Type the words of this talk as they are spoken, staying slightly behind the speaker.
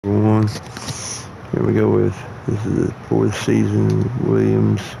One. Here we go with this is the fourth season.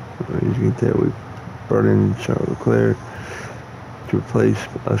 Williams. As you can tell, we brought in Charles Leclair to replace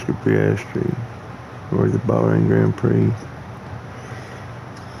Oscar Piastri for the Bahrain Grand Prix.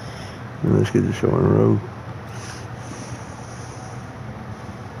 And let's get the show on the road.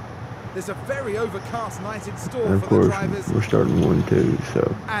 There's a very overcast night in store And of for the course, drivers. we're starting 1-2,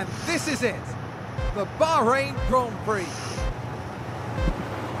 so. And this is it, the Bahrain Grand Prix.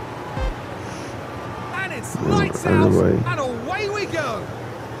 And it's lights out, underway. and away we go.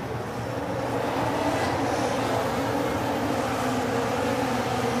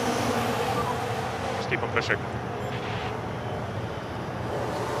 Just keep on pushing.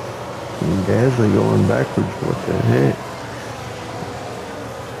 And Gasly going backwards. What the heck?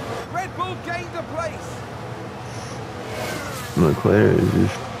 Red Bull gained a place. Leclair is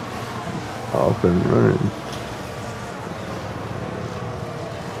just off and running.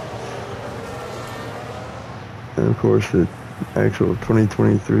 And of course, the actual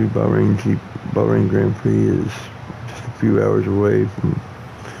 2023 Bahrain Grand Prix is just a few hours away from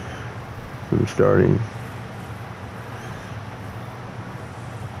starting.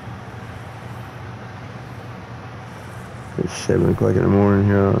 It's 7 o'clock in the morning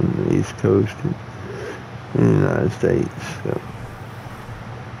here on the East Coast in the United States. So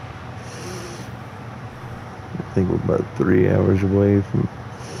I think we're about 3 hours away from,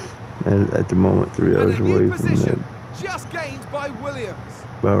 at the moment, 3 hours And a new away from that position just gained by Williams.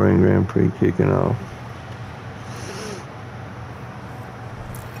 Bahrain Grand Prix kicking off.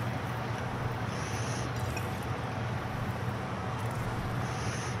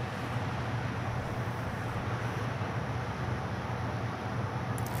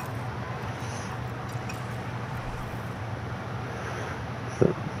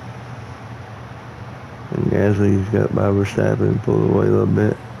 And Gasly's got by Verstappen, pulled away a little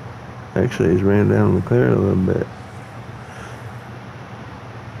bit. Actually, he's ran down Leclair a little bit.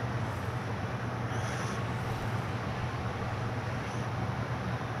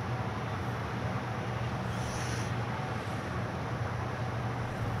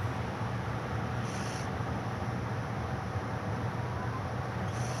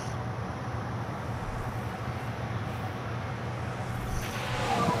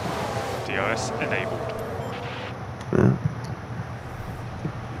 DRS enabled. Yeah.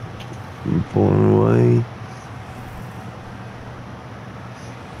 I'm pulling away.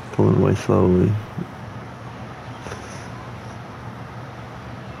 Pulling away slowly.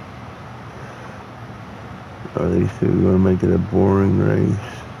 Are these two going to make it a boring race?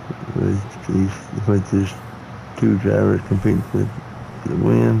 With just two drivers competing for the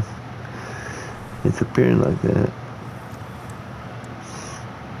win? It's appearing like that.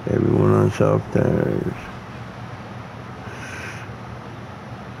 Everyone on soft tires.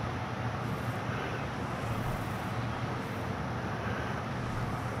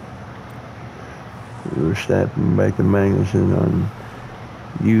 We were snapping back to Magnussen on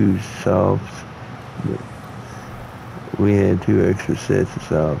used softs, but we had 2 extra sets of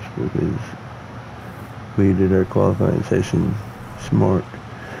softs because we did our qualifying session smart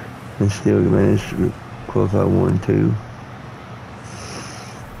and still managed to qualify 1-2.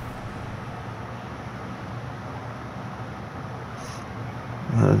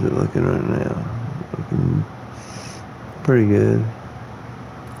 How's it looking right now? Looking pretty good.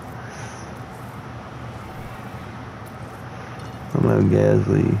 I'm gonna have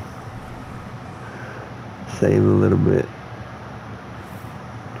Gasly save a little bit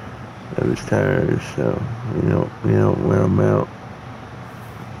of his tires so we don't wear them out.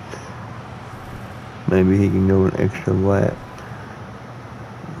 Maybe he can go an extra lap.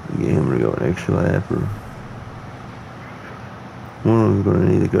 Get him to go an extra lap, or one of them's going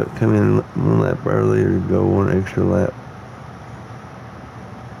to need to come in 1 lap earlier to go 1 extra lap.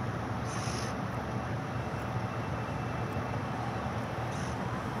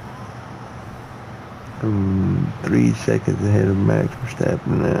 I'm 3 seconds ahead of Max Verstappen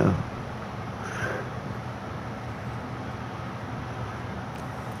now.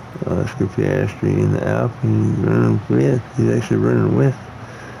 Oscar Piastri in the Alpine, he's running with. He's actually running with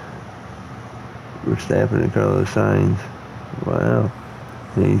Verstappen and Carlos Sainz. Wow.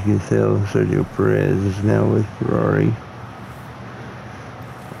 And you can tell Sergio Perez is now with Ferrari.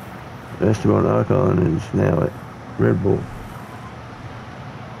 Esteban Ocon is now at Red Bull.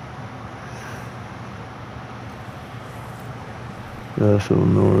 Russell,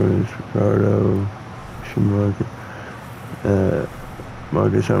 Norris, Ricardo, Schumacher,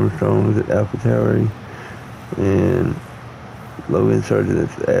 Marcus Armstrong was at AlphaTauri, and Logan Sargent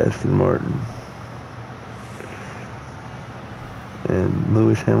at Aston Martin. And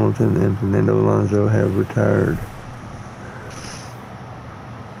Lewis Hamilton and Fernando Alonso have retired.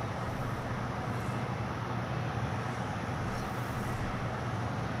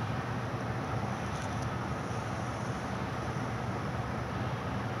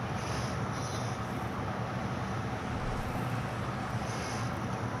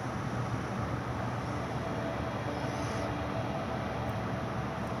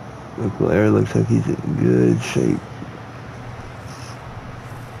 Leclair looks like he's in good shape.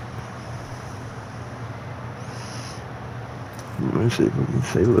 Let's see if we can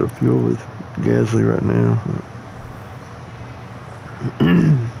save a little fuel with Gasly right now.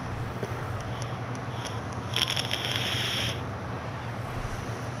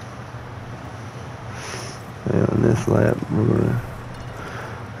 And on this lap, we're going to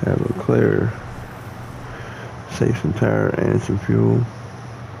have Leclair save some tire and some fuel.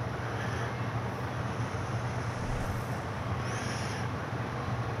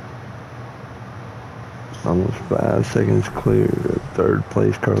 Almost 5 seconds clear of third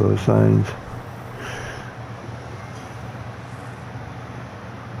place Carlos Sainz.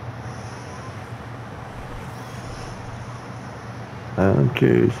 I'm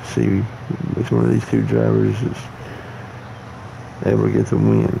curious to see which one of these two drivers is able to get the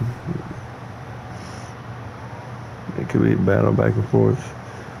win. It could be a battle back and forth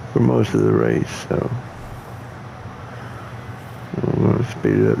for most of the race, so I'm going to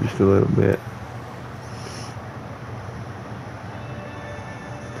speed it up just a little bit.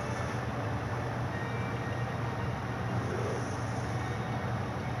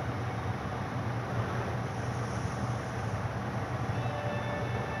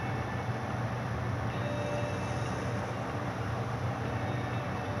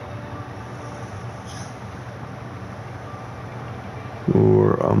 We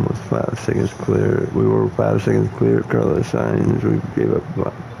were almost 5 seconds clear. We were 5 seconds clear of Carlos Sainz. We gave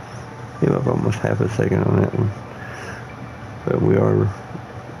up almost half a second on that one. But we are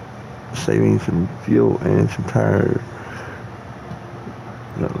saving some fuel and some tire.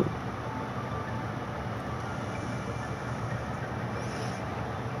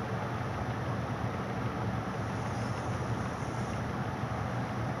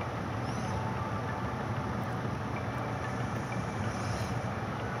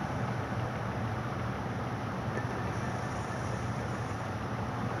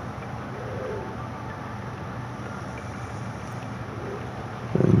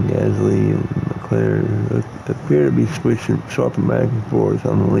 Gasly and Leclair appear to be swapping back and forth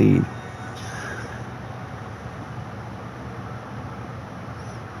on the lead.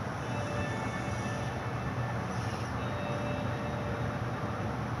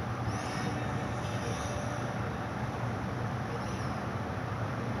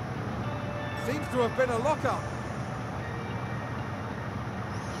 Seems to have been a lock-up.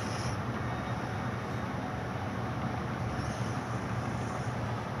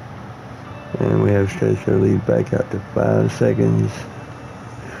 And we have stretched our lead back out to 5 seconds.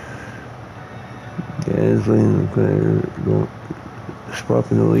 Gasly and Leclair going,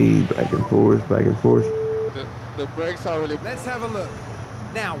 swapping the lead back and forth, back and forth. The brakes are really... Let's have a look.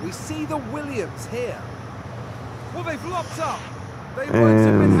 Now, we see the Williams here. Well, they've locked up. They won't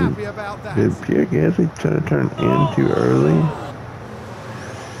have been happy about that. Did Pierre Gasly try to turn in too early?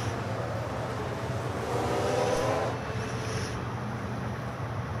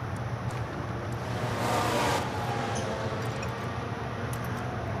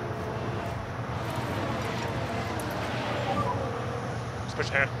 Switch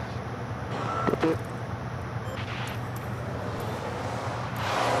here.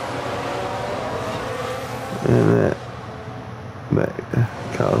 And that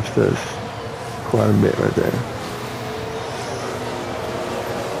cost us quite a bit right there.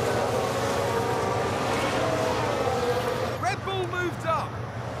 Red Bull moved up.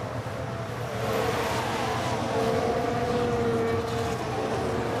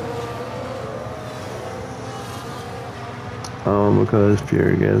 Because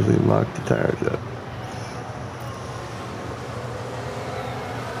Pierre Gasly locked the tires up.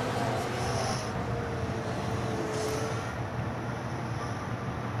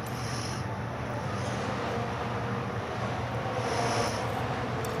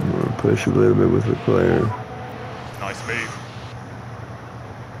 I'm going to push a little bit with Leclair. Nice move.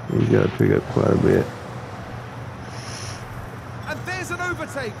 He's got to pick up quite a bit. And there's an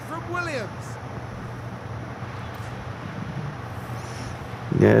overtake from Williams.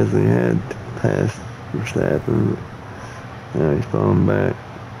 Gasly had passed Verstappen. Now he's falling back.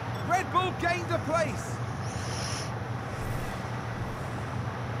 Red Bull gained a place.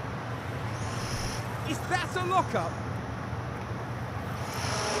 Is that a lockup?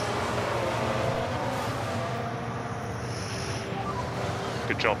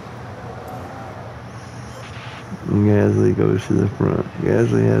 Good job. And Gasly goes to the front.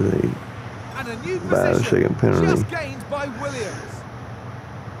 Gasly has a And a new 5 position second penalty. just gained by Williams.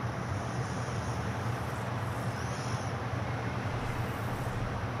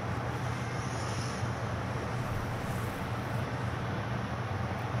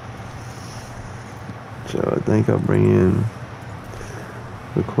 So I think I'll bring in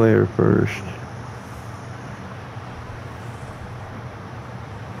Leclair first.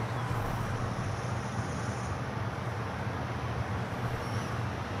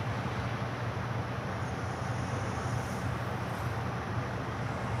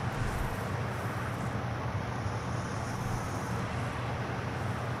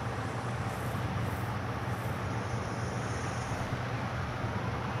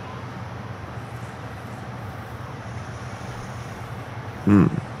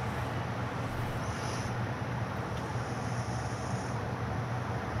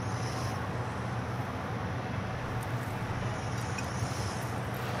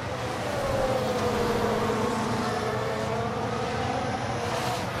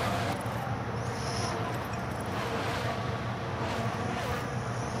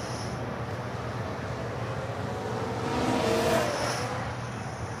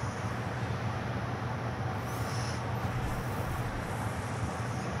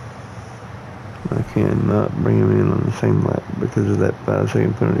 I cannot bring him in on the same lap because of that 5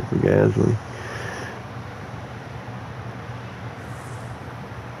 second penalty for Gasly.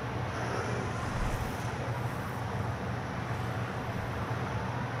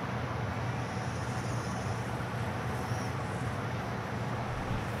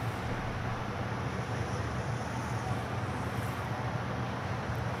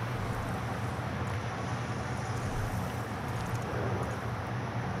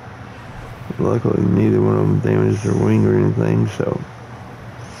 Luckily, neither one of them damaged their wing or anything, so.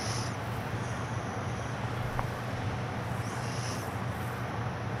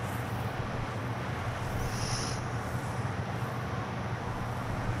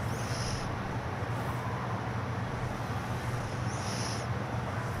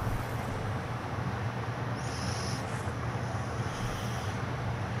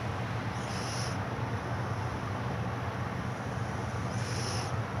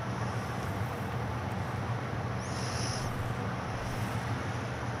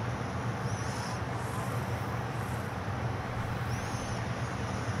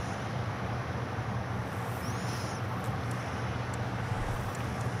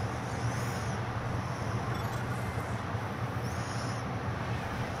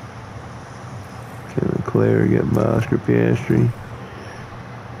 Can Leclair get by Oscar Piastri?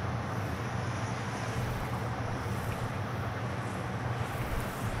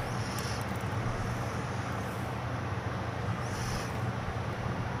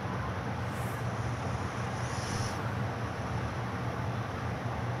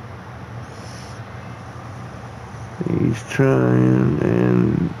 He's trying,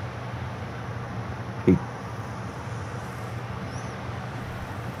 and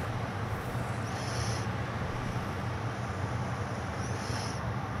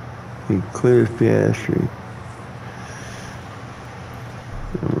he clears Piastri.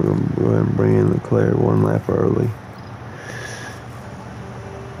 And we're going to go ahead and bring in Leclair 1 lap early.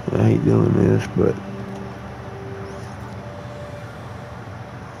 I hate doing this, but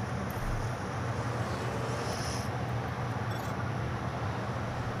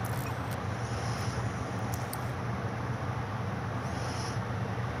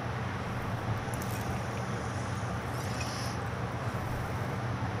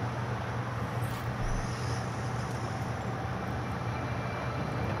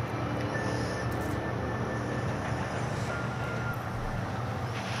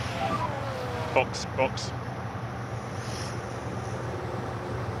Box.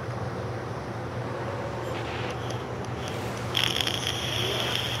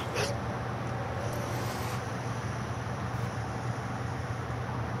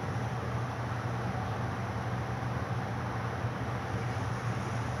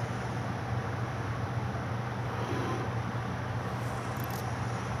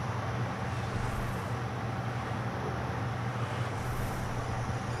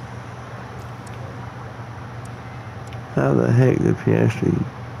 how the heck did Piastri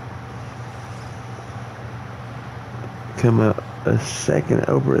come out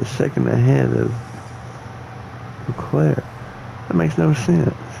over a second ahead of Leclair? That makes no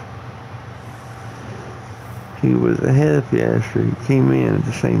sense. He was ahead of Piastri, came in at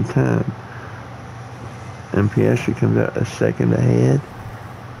the same time, and Piastri comes out a second ahead?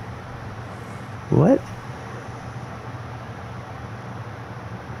 What?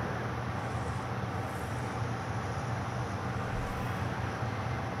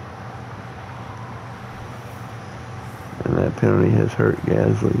 just hurt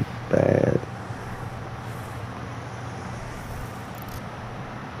Gasly bad.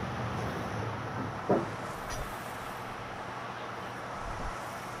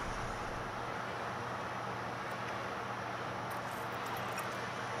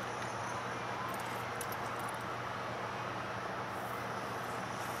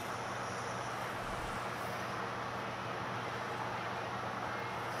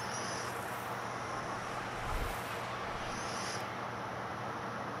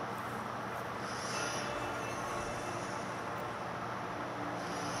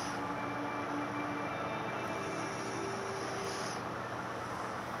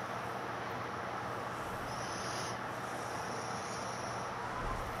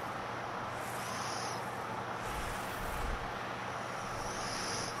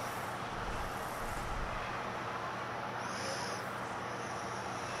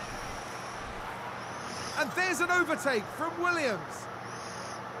 And there's an overtake from Williams.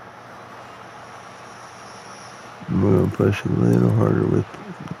 We're going to push a little harder with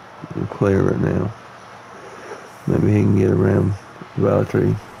Leclair right now. Maybe he can get around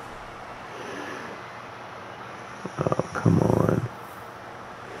Valtteri. Oh, come on.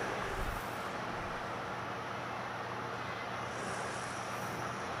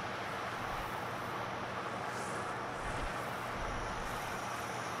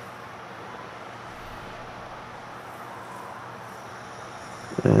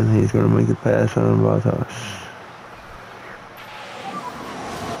 And he's going to make the pass on Bottas.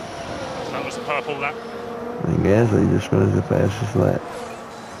 So that was a purple lap. And Gasly just runs the fastest lap.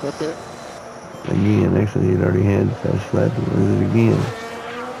 Okay. Again, actually he'd already had the fastest lap and runs it again.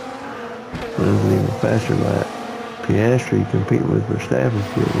 Runs an even faster lap. Piastri competing with Verstappen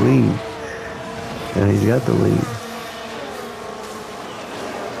for the lead. And he's got the lead.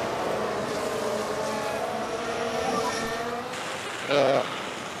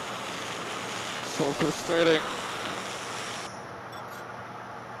 So frustrating.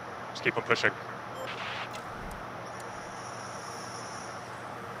 Just keep on pushing.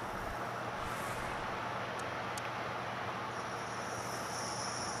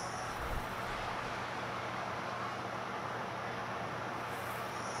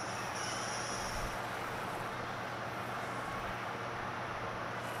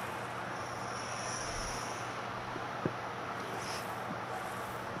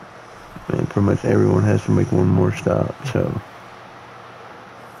 And pretty much everyone has to make one more stop, so.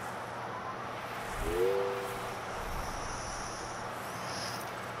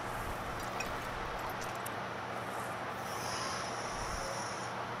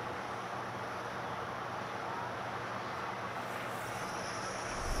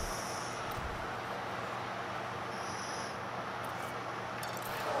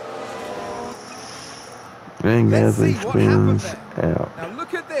 And Let's see Gasly what happened spins there. out. Now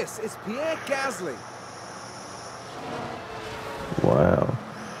look at this. It's Pierre Gasly. Wow.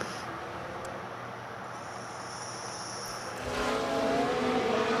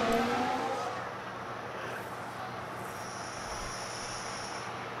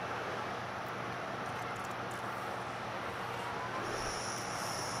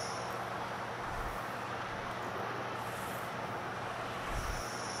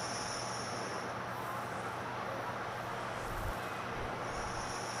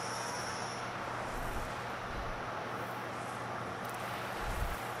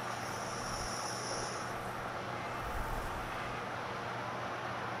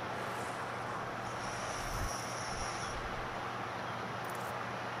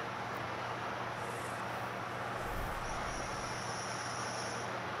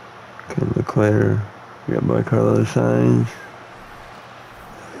 Okay, Leclair, got by Carlos Sainz.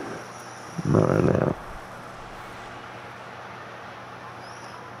 Not right now.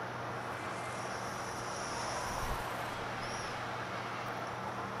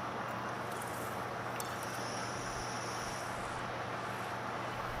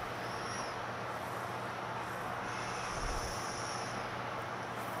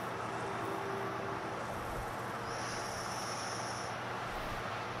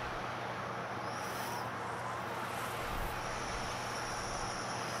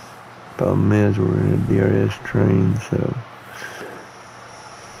 Problem is, we're in a DRS train, so.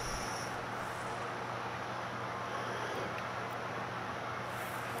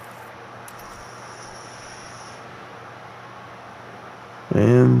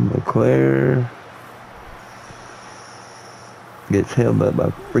 And Leclair gets held up by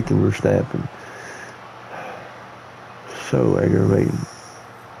freaking Verstappen. So aggravating.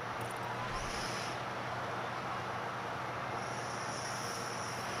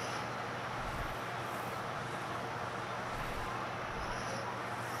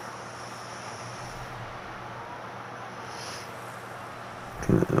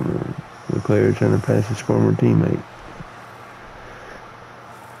 Leclair trying to pass his former teammate.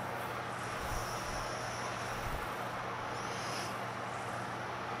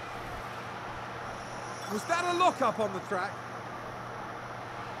 Was that a lock-up on the track?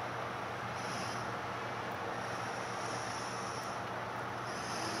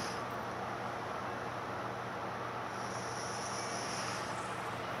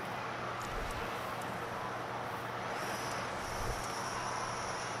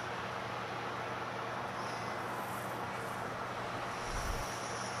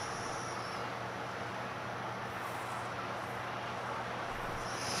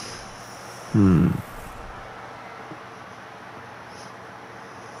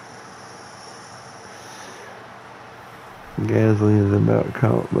 Gasly is about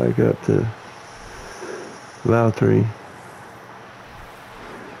caught back up to Valtteri.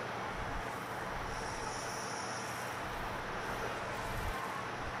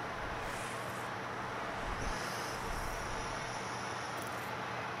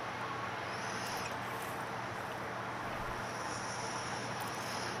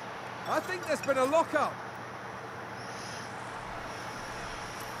 I think there's been a lock-up.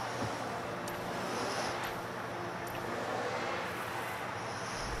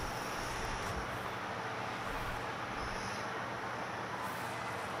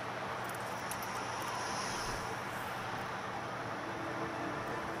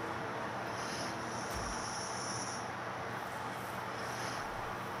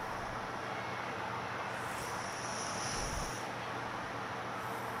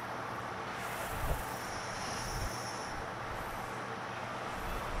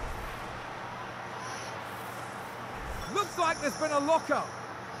 Looks like there's been a lock-up.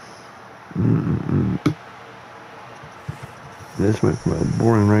 This went from a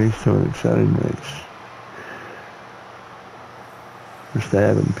boring race to an exciting race.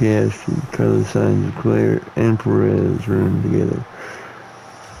 Verstappen, Piastri, Carlos Sainz, Leclerc, and Perez running together.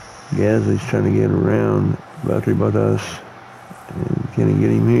 Gasly's trying to get around Valtteri Bottas. And can he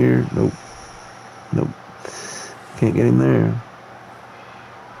get him here? Nope. Nope. Can't get him there.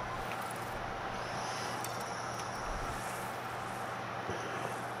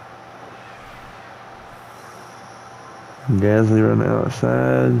 Gasly run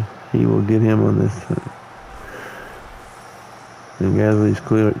outside. He will get him on this time. And Gasly's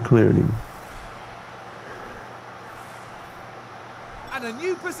cleared him. And a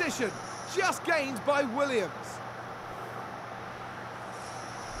new position, just gained by Williams.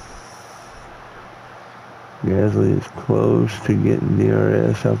 Gasly is close to getting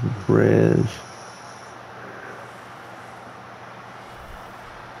DRS off of Perez.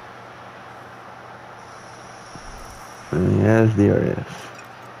 And he has DRS.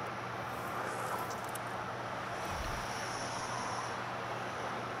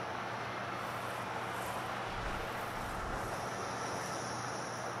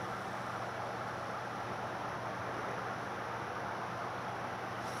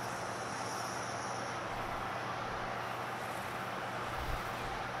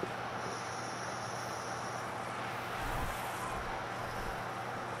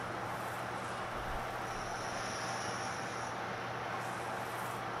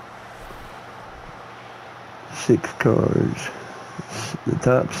 Six cars. The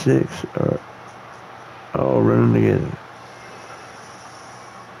top six are all running together.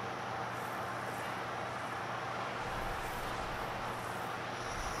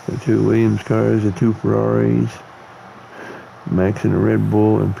 The two Williams cars, the two Ferraris, Max in a Red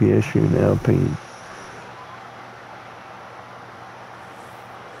Bull, and Piastri in Alpine.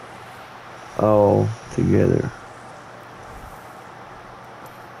 All together.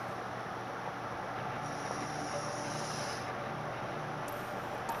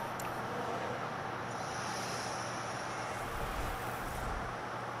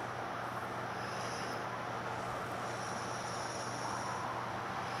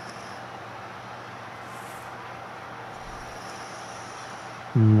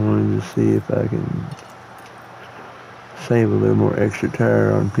 I wanted to see if I can save a little more extra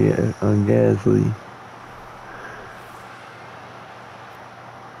tire on Gasly.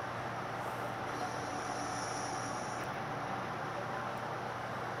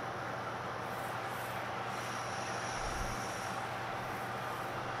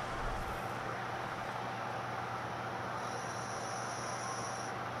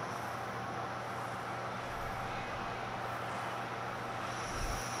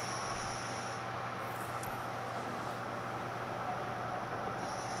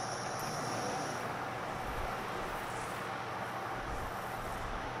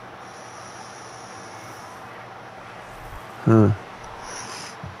 Huh.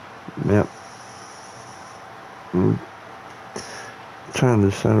 trying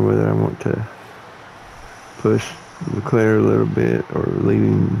to decide whether I want to push Leclair a little bit or leave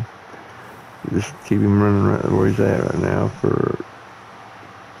him, just keep him running right where he's at right now for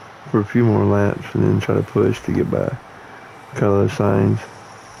a few more laps and then try to push to get by Carlos Sainz.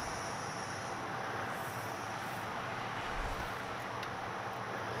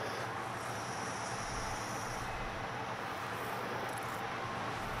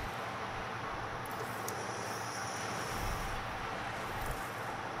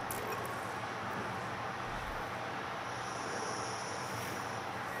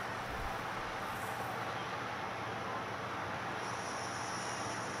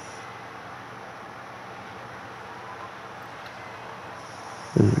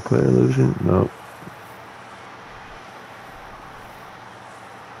 Is Leclair losing? No.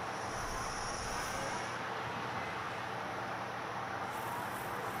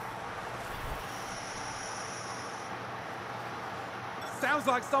 Sounds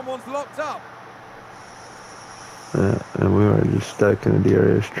like someone's locked up. And we are just stuck in a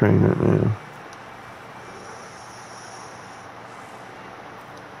DRS train right now.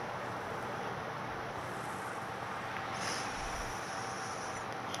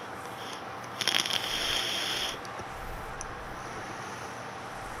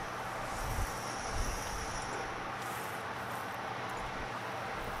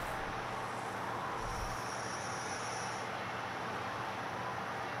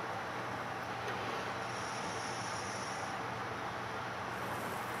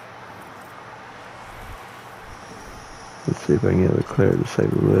 Let's see if I can get Leclair to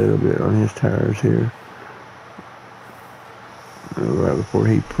save a little bit on his tires here. Right before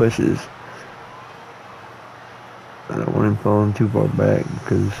he pushes. I don't want him falling too far back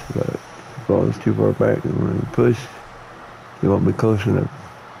because if he falls too far back and when he push, he won't be close enough.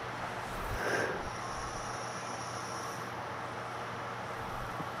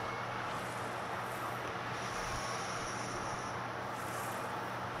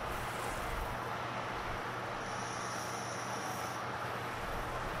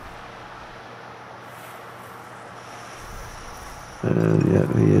 And yeah,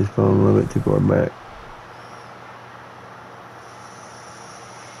 he is falling a little bit too far back.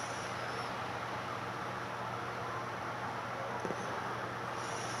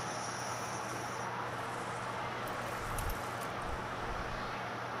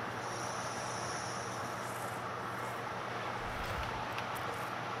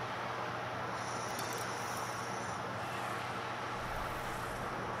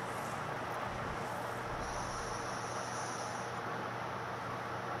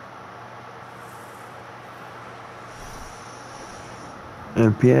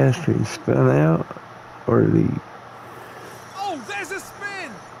 And Piastri spun out, or did he? Oh, there's a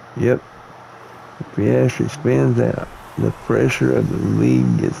spin! Yep. Piastri spins out. The pressure of the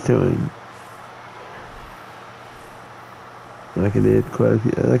lead gets to him. Like it did quite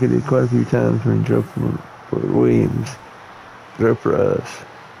a few times when he drove for Williams. Drove for us.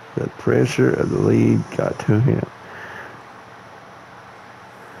 The pressure of the lead got to him.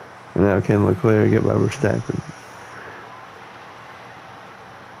 And now can Leclair get by Verstappen?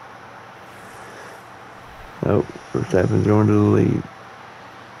 Oh, Verstappen's going to the lead.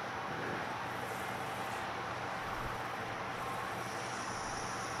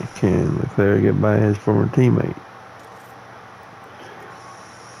 Can Leclair get by his former teammate?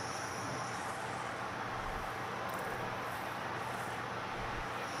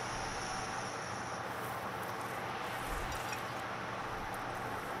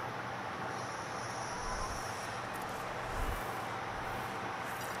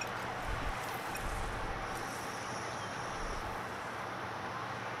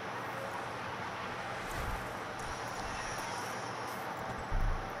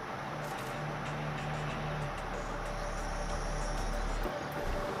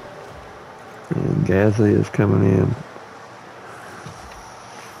 And Gasly is coming in.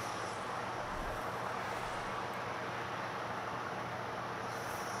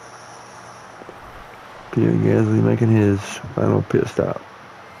 Pierre Gasly making his final pit stop.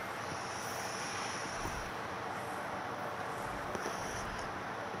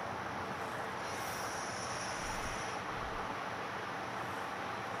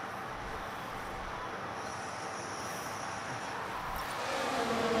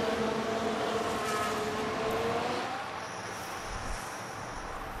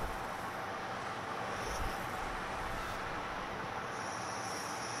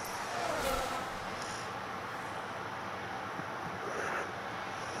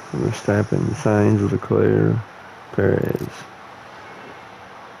 Verstappen, Sainz, Leclair, Perez.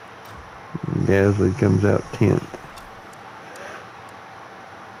 Gasly comes out 10th.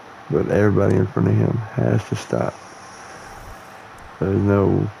 but everybody in front of him has to stop. There's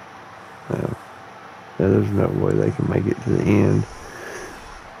no way they can make it to the end.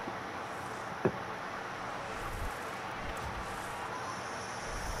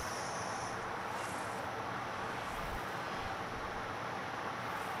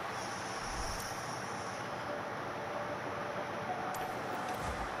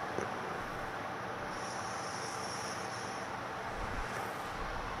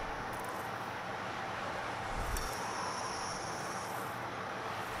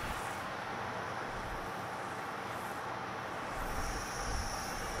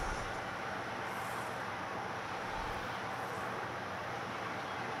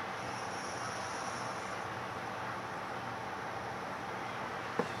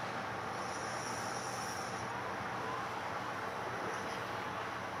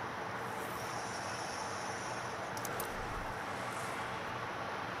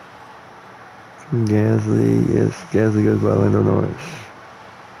 Gasly goes by Lando Norris.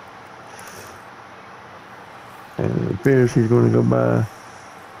 And it appears he's going to go by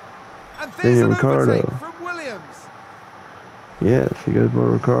And there's Daniel an Ricciardo. overtake from Williams. Yes, he goes by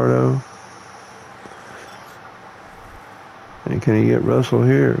Ricciardo. And can he get Russell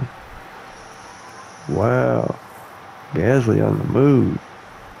here? Wow. Gasly on the move.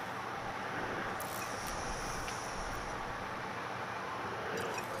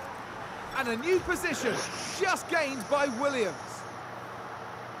 And a new position just gained by Williams.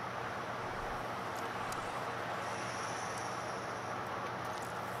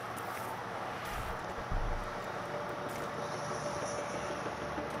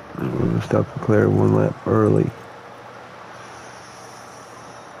 We're going to stop Leclair one lap early.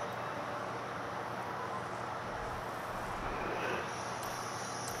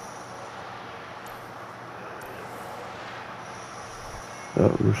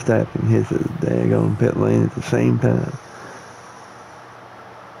 Verstappen hits his daggone pit lane at the same time.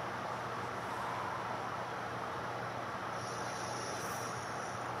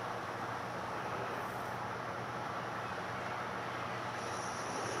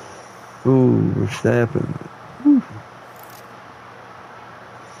 Ooh, Verstappen. Whew.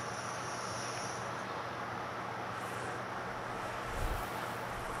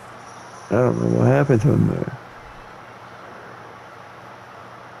 I don't know what happened to him there.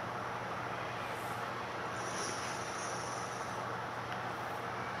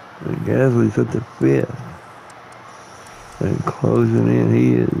 And Gasly's at the 5th. And closing in,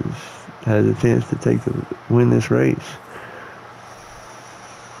 he has a chance to win this race.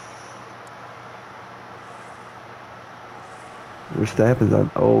 Verstappen's on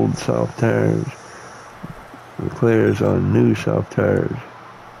old soft tires. Leclerc's on new soft tires.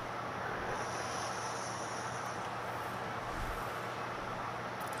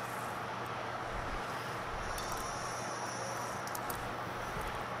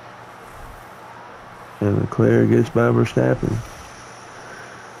 And Leclerc gets by Verstappen.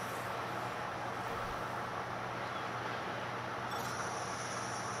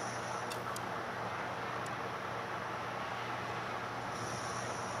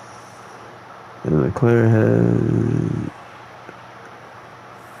 And Leclerc has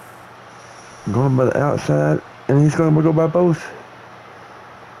gone by the outside, and he's going to go by both.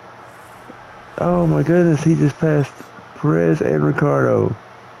 Oh my goodness, he just passed Perez and Ricciardo.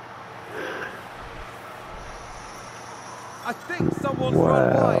 I think someone's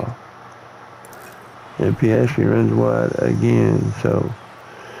run wide. Wow. And Piastri runs wide again, so.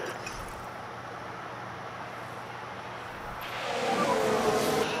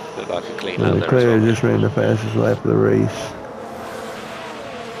 Looked like a clean lap there as Leclerc well. just ran the fastest lap of the race.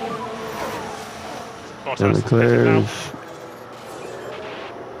 And Bottas taking it now. Leclerc's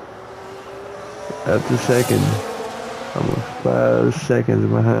up to second, almost 5 seconds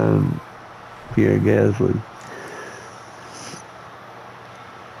behind Pierre Gasly.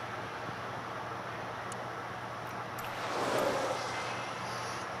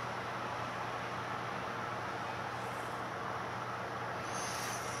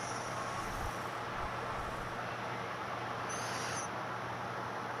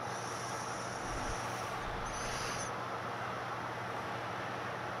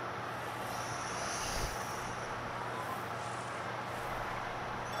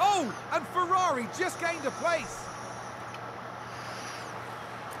 Oh, and Ferrari just gained a place.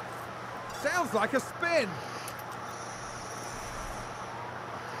 Sounds like a spin.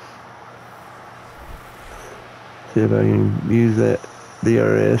 See if I can use that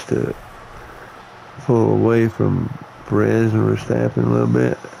DRS to pull away from Perez and Verstappen a little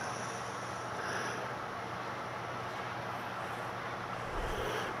bit.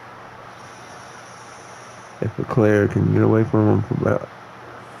 Leclair can get away from him for about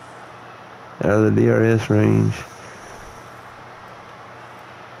out of the DRS range.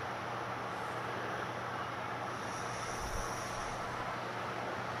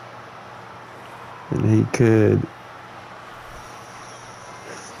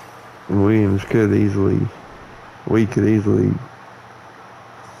 And Williams could easily, we could easily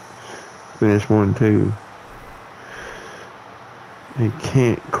finish 1-2. He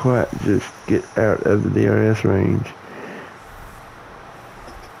can't quite just get out of the DRS range.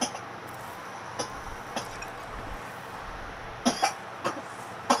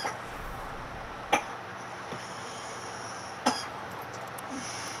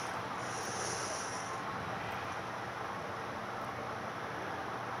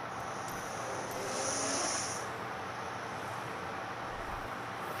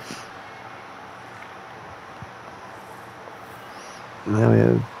 Now we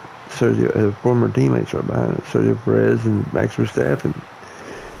have former teammates right behind us, Sergio Perez and Max Verstappen.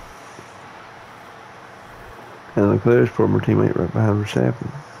 And Leclerc's former teammate right behind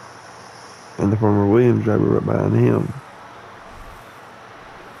Verstappen. And the former Williams driver right behind him.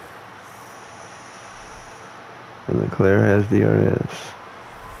 And Leclerc has DRS.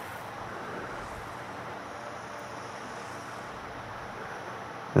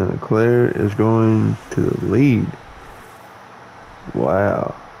 And Leclerc is going to the lead.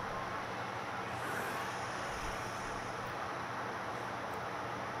 Wow.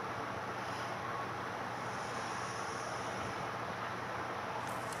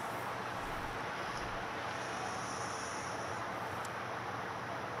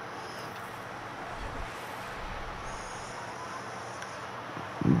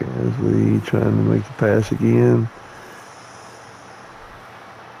 Gasly trying to make the pass again.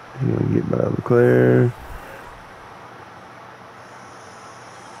 He's going to get by Leclerc.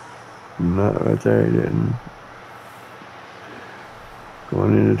 Not right there, he didn't.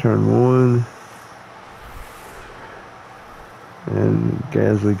 Going into turn 1. And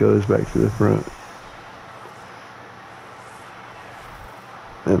Gasly goes back to the front.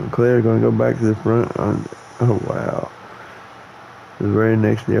 And Leclerc going to go back to the front on, oh wow. The very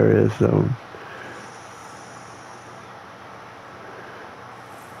next DRS zone.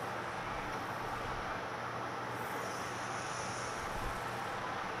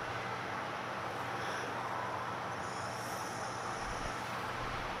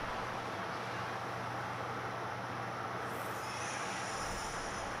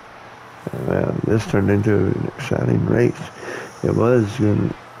 Wow, this turned into an exciting race. It was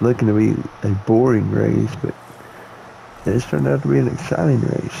looking to be a boring race, but this turned out to be an exciting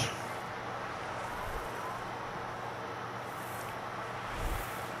race.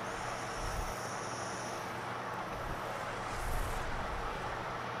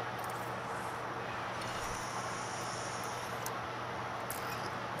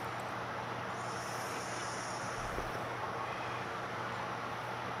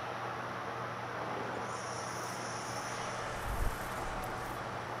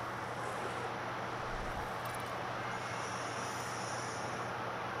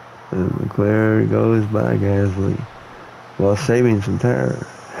 And Leclerc goes by Gasly while saving some tire.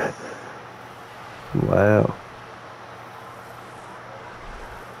 Wow.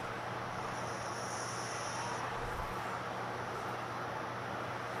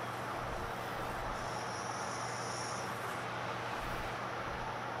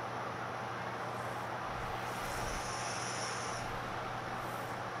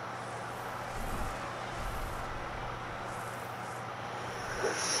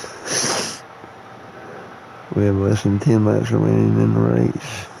 We have less than 10 laps remaining in the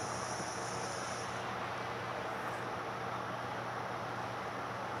race.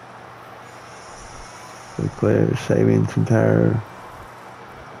 Leclerc is saving some tire.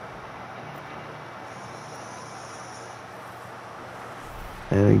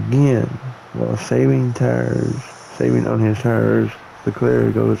 And again, while saving on his tires,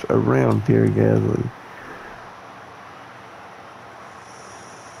 Leclerc goes around Pierre Gasly.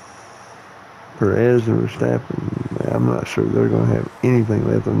 Perez and Verstappen, I'm not sure they're going to have anything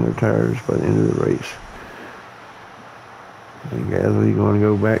left on their tires by the end of the race. And Gasly going to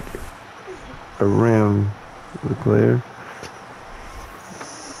go back around Leclerc.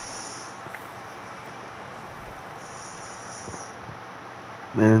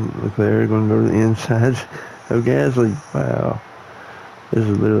 And Leclerc going to go to the inside of Gasly. Wow. This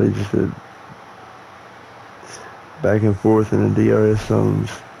is literally just a back and forth in the DRS zones.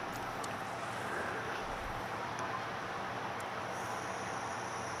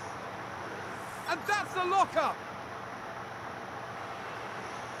 And that's the lockup.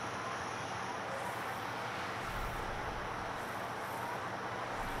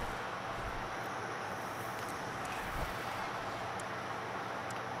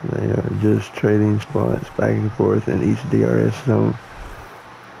 They are just trading spots back and forth in each DRS zone.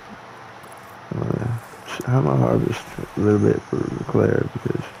 I'm going to harvest a little bit for Leclair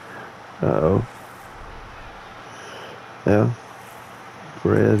because, uh-oh. Yeah,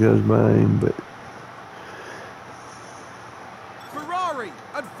 Perez goes by him, but Ferrari,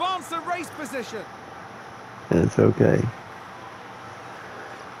 advance the race position. it's okay.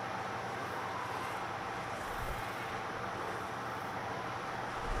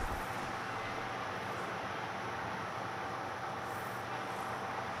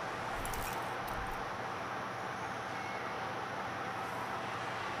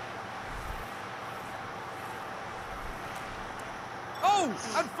 Oh,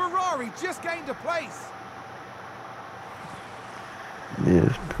 and Ferrari just gained a place.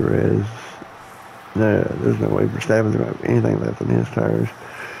 Yes, Perez. No, there's no way Verstappen's going to have anything left on his tires.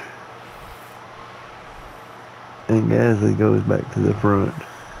 And Gasly goes back to the front.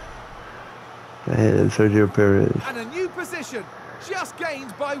 Ahead of Sergio Perez. And a new position just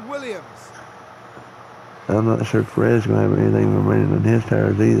gained by Williams. I'm not sure Perez is going to have anything remaining on his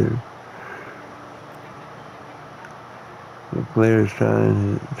tires either. Leclerc is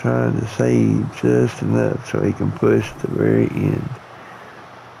trying to save just enough so he can push to the very end.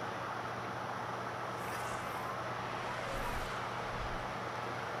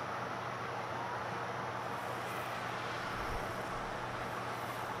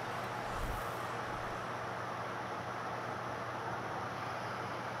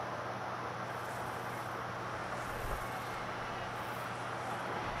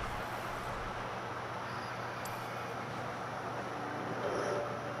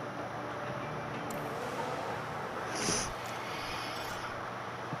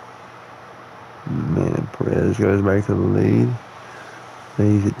 Man, Perez goes back to the lead.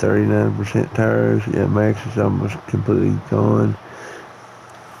 He's at 39% tires. Yeah, Max is almost completely gone.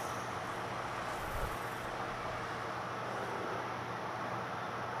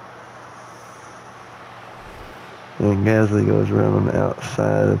 And Gasly goes around on the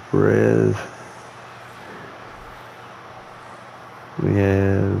outside of Perez. We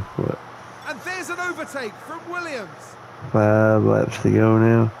have, what, And there's an overtake from Williams. 5 laps to go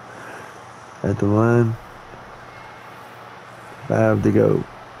now at the line. 5 to go.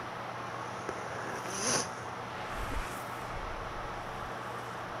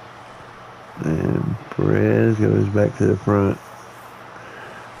 And Perez goes back to the front.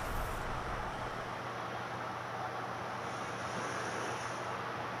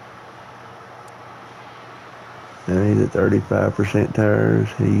 And he's at 35% tires.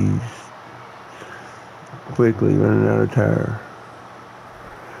 He's quickly running out of tire.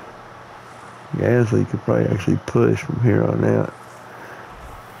 Gasly could probably actually push from here on out.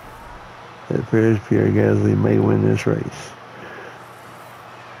 It appears Pierre Gasly may win this race.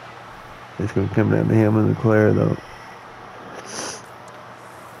 It's going to come down to him and Leclair though.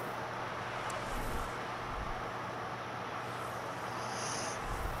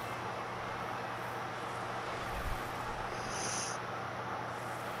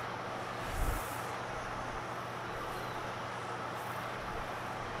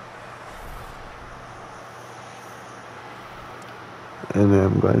 And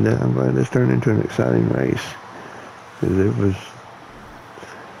I'm glad this turned into an exciting race, because it was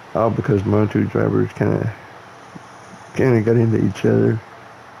all because my two drivers kind of got into each other.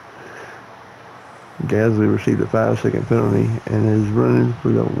 Gasly received a 5-second penalty and is running for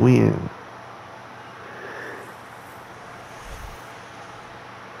the win.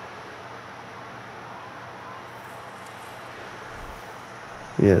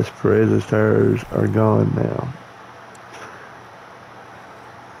 Yes, Perez's tires are gone now.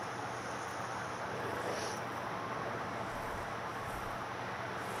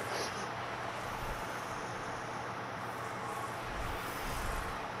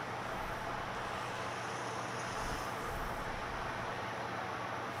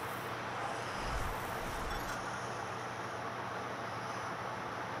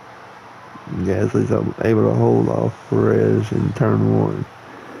 Gasly's able to hold off Perez in turn 1.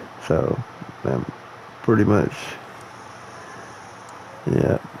 So, pretty much,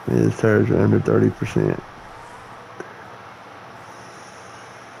 yeah, his tires are under 30%.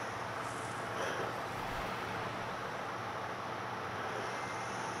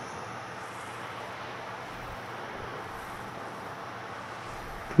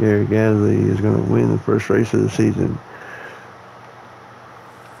 Pierre Gasly is going to win the first race of the season.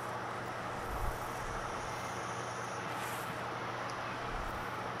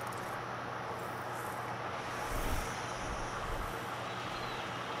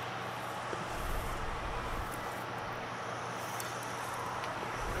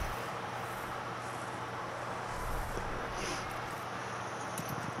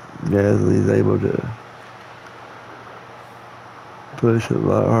 Gasly's able to push a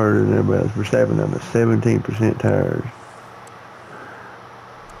lot harder than everybody else. Verstappen down to 17% tires.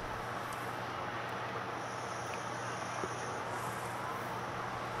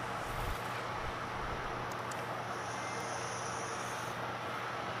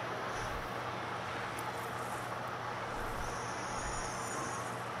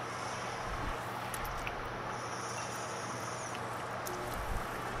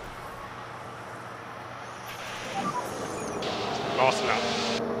 Last lap.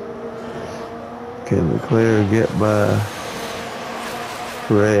 Can Leclair get by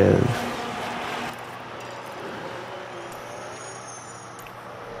Perez?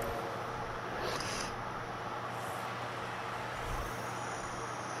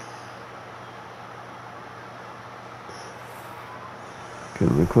 Can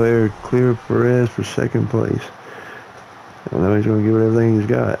Leclair clear Perez for second place? I know he's going to give it everything he's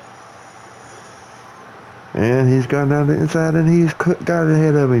got. And he's gone down the inside and he's got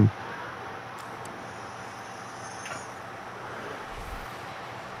ahead of him.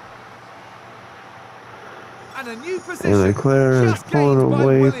 And a new position. And Leclair is pulling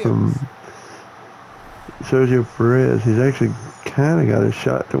away from Sergio Perez. He's actually kind of got a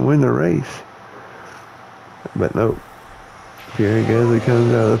shot to win the race. But nope. Pierre Gasly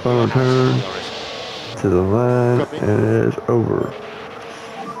comes out of the final turn to the line and it is over.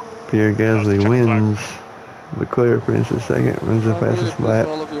 Pierre Gasly wins. Leclair finishes second, wins the fastest lap.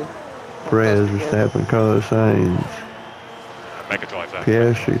 Perez, Verstappen, Carlos Sainz. Mega drive there.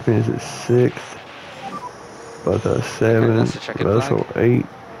 Piastri finishes sixth. Bottas 7th. Russell 8th.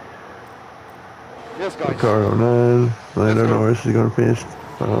 Ricardo 9. Lando Norris is going to finish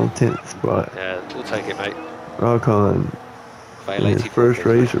on 10th spot. Yeah, we'll take it, mate. Ocon, in his first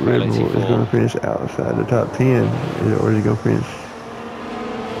race at Red Bull, is going to finish outside the top 10. Or is he going to finish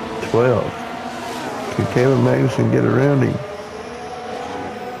 12th? Can Kevin Magnussen get around him?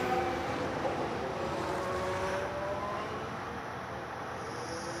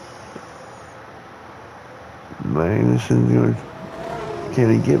 Magnussen's going to... Can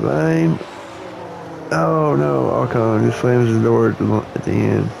he get by him? Oh no, Ocon just slams his door at the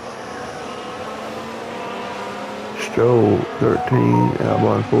end. Stroll 13,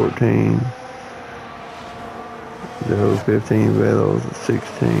 Albon 14. Joe 15, Vettel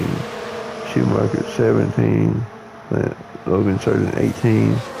 16. Schumacher 17, Logan Sargent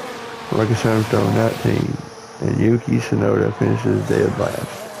 18, Marcus Armstrong 19, and Yuki Tsunoda finishes dead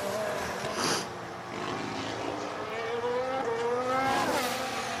last.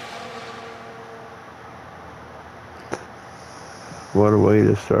 What a way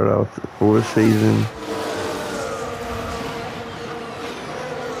to start off the fourth season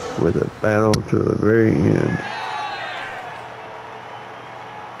with a battle to the very end.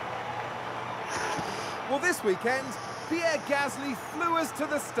 Well, this weekend, Pierre Gasly flew us to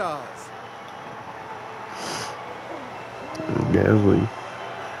the stars. Gasly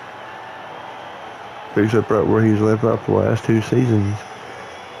picks up right where he's left off the last two seasons.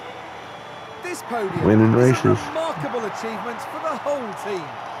 This podium winning is races. a remarkable achievement for the whole team.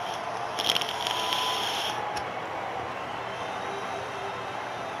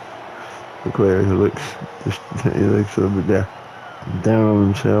 Leclair, he looks a little bit down on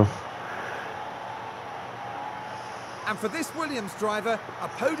himself. And for this Williams driver, a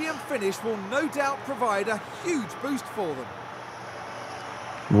podium finish will no doubt provide a huge boost for them.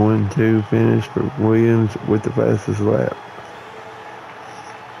 1-2 finish for Williams with the fastest lap.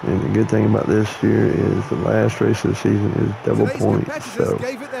 And the good thing about this year is the last race of the season is double Today's points. competitors So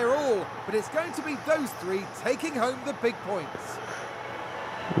gave it their all, but it's going to be those three taking home the big points.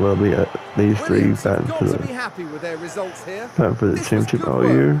 we'll be these three Williams have fighting got for to be the happy with their results here. This was championship good all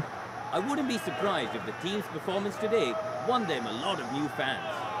work. year. I wouldn't be surprised if the team's performance today won them a lot of new fans.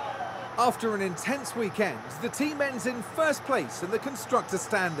 After an intense weekend, the team ends in first place in the constructor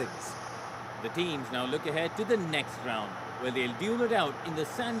standings. The teams now look ahead to the next round, where they'll duel it out in the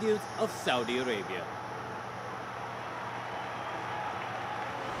sand dunes of Saudi Arabia.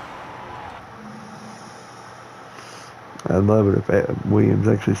 I'd love it if Williams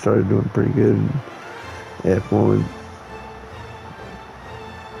actually started doing pretty good in F1.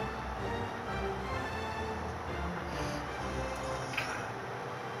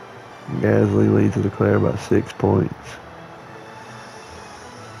 Gasly leads Leclair by 6 points.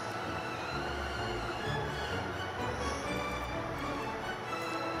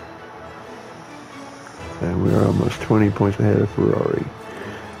 And we're almost 20 points ahead of Ferrari.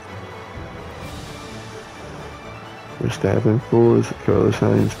 Verstappen 4th, Carlos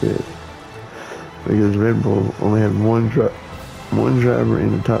Sainz 5th. Because Red Bull only had one one driver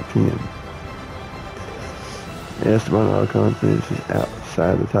in the top 10. Esteban Ocon finishes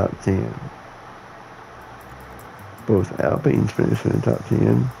outside the top 10. Both Alpines finished in the top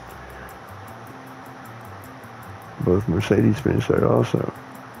 10. Both Mercedes finished there also.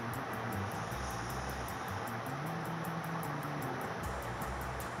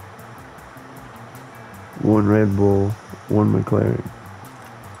 One Red Bull, one McLaren.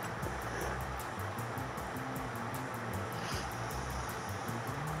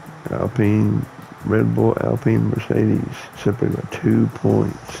 Alpine, Red Bull, Alpine, Mercedes, separated by 2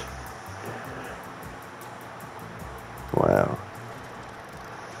 points. Wow.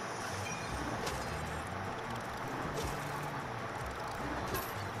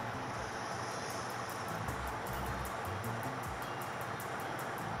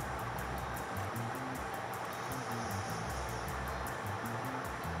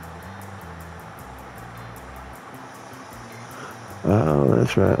 Oh,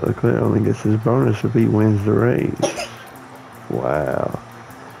 that's right. Leclair only gets his bonus if he wins the race. Wow.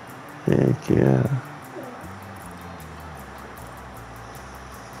 Heck yeah.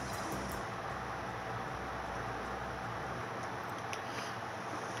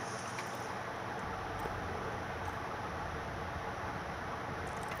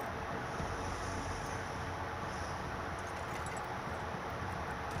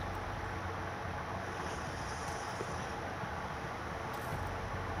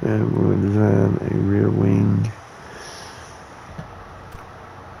 And we'll design a rear wing.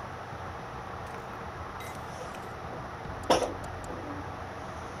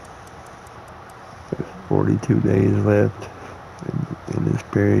 There's 42 days left in this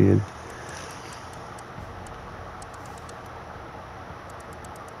period.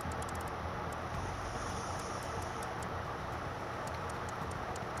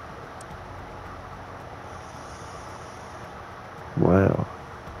 Wow.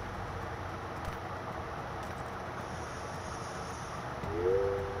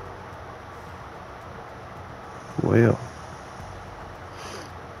 Well,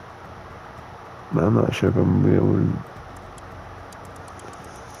 I'm not sure if I'm going to be able to.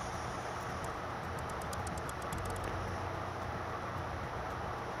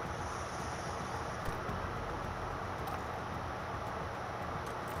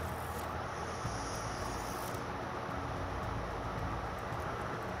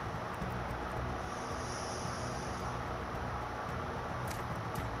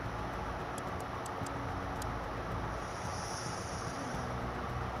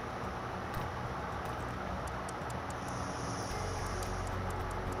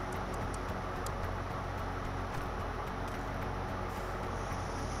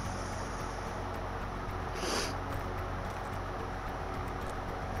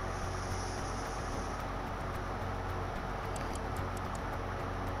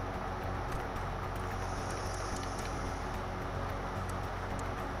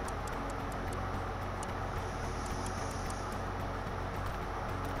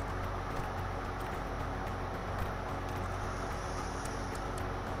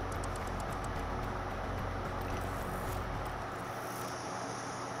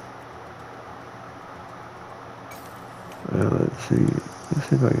 Let's see. Let's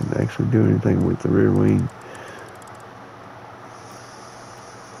see if I can actually do anything with the rear wing.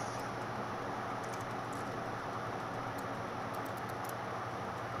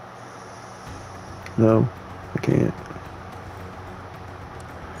 No, I can't.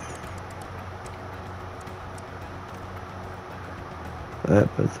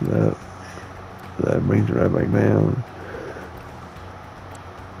 That puts it up. That brings it right back down.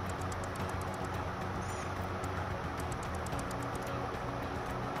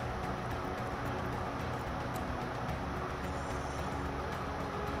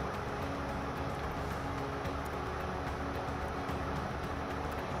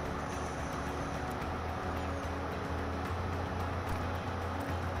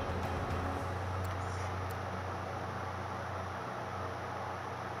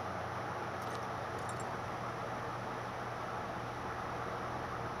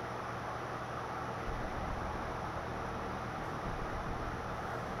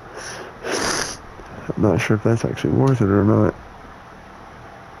 I'm not sure if that's actually worth it or not.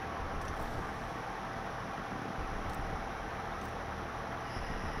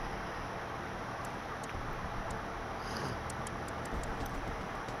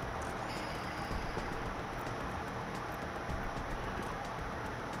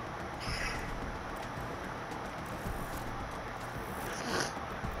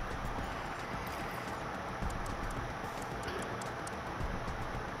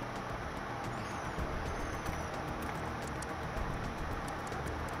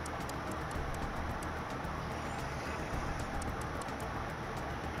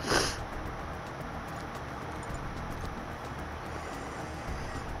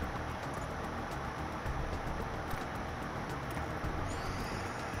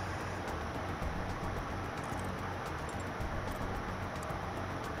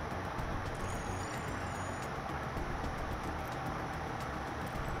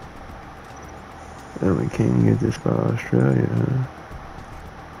 And we can't get this by Australia, huh?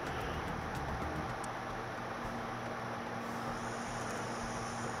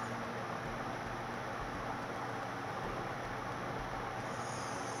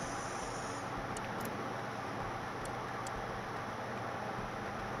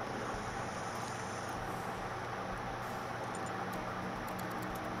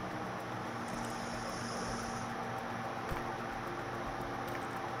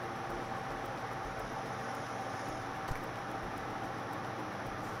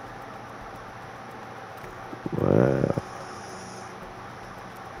 Wow.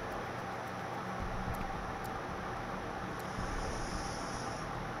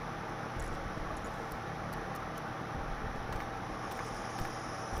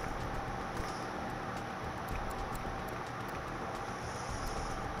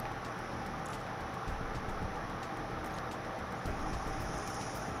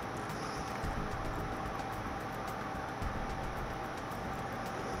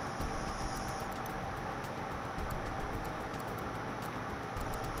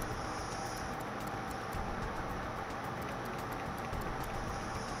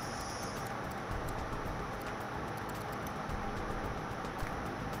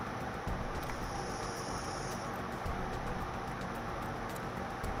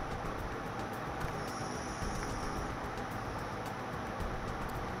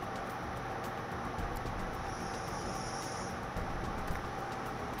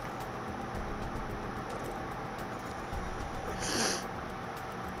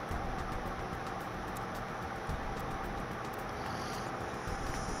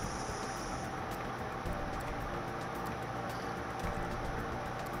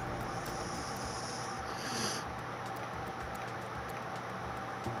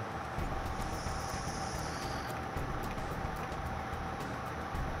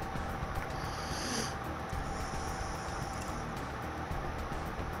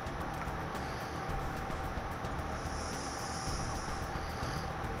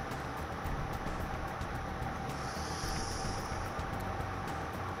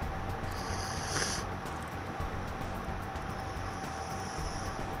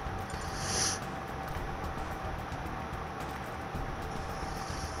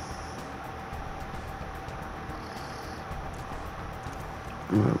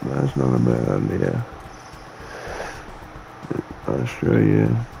 Well, that's not a bad idea.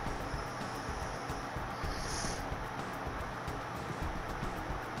 Australia.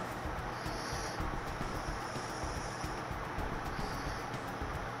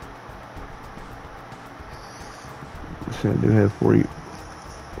 So I do have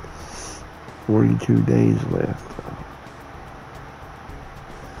 42 days left.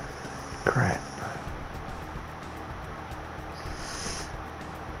 Crap.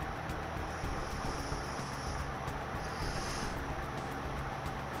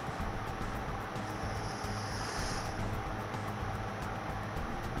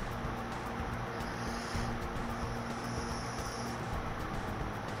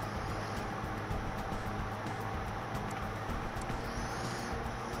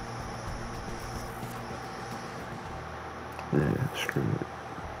 Yeah, screw it.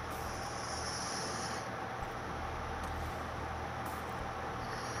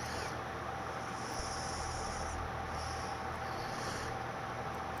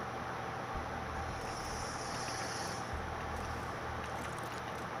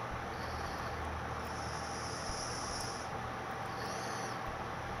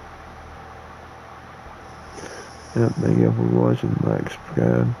 Yep, thank you all for watching. Like,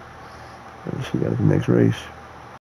 subscribe. I'll see you guys in the next race.